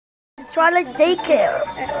twilight daycare.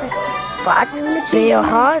 But bear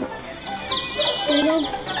hunt.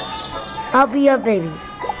 I'll be your baby.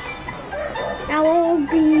 I will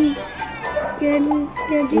be getting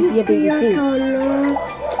You'll be a baby too. taller.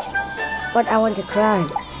 But I want to cry.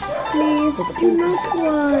 Please do not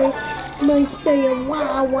cry. Might say a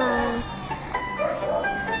wah.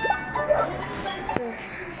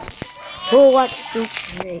 Who wants to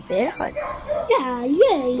play bear hunt? Yeah.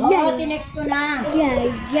 Oo, tinext ko na. Yeah.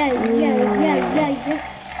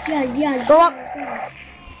 Go up.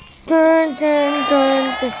 Dun dun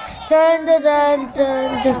dun dun dun dun dun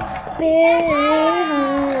dun. Bear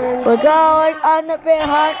hunt. We're going on the bear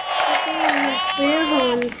hunt. Bear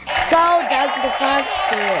hunt. Go down to the front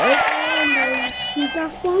stairs. To the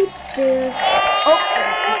front stairs. Open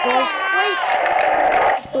up the door, squeak.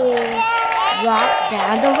 Walk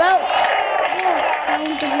down the road.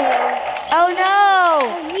 Down the road. Oh no!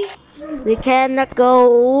 We cannot go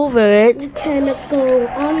over it. We cannot go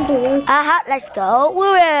under it. Aha, let's go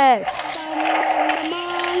over it.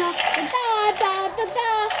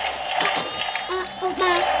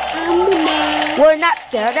 We're not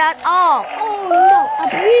scared at all. Oh no, a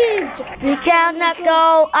bridge! We cannot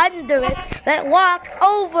go under it, but walk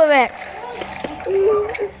over it.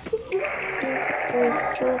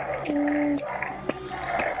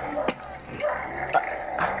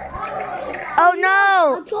 Oh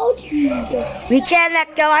no! I told you. We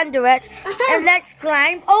cannot go under it, and let's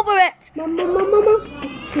climb over it. Mama.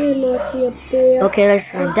 Cannot see a bear. Okay,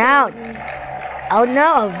 let's climb down. Oh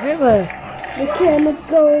no, a river. We cannot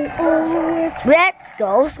go over it. Let's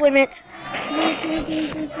go swim it.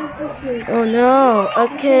 Oh no,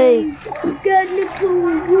 okay. We cannot go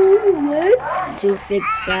over it. Two big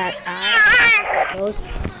fat eyes.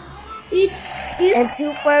 It's And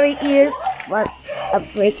two furry ears, but a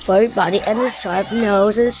big furry body and a sharp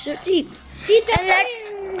nose and sharp teeth. And let's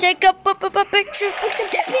take a picture. Run!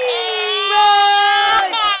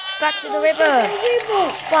 Back to the river.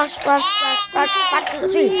 Splash, splash, splash, splash. Back to the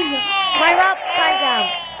tree. Climb up, climb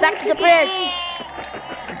down. Back to the bridge.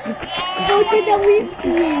 Go to the river.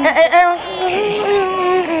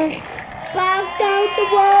 Back down the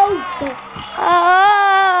road.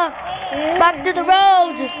 Back to the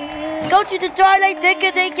road. Go to the twilight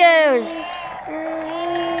daycares.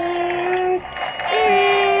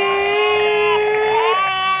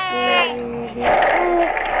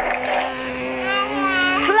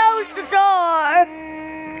 Close the door.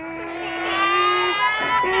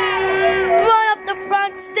 Run up the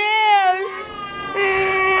front stairs.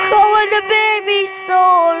 Go in the baby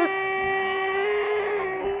store.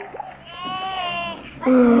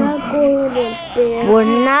 We're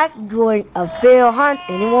not going a bear hunt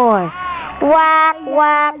anymore. Whack,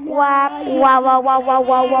 whack, whack, wah, wah, wah, wah,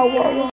 wah, wah, wah.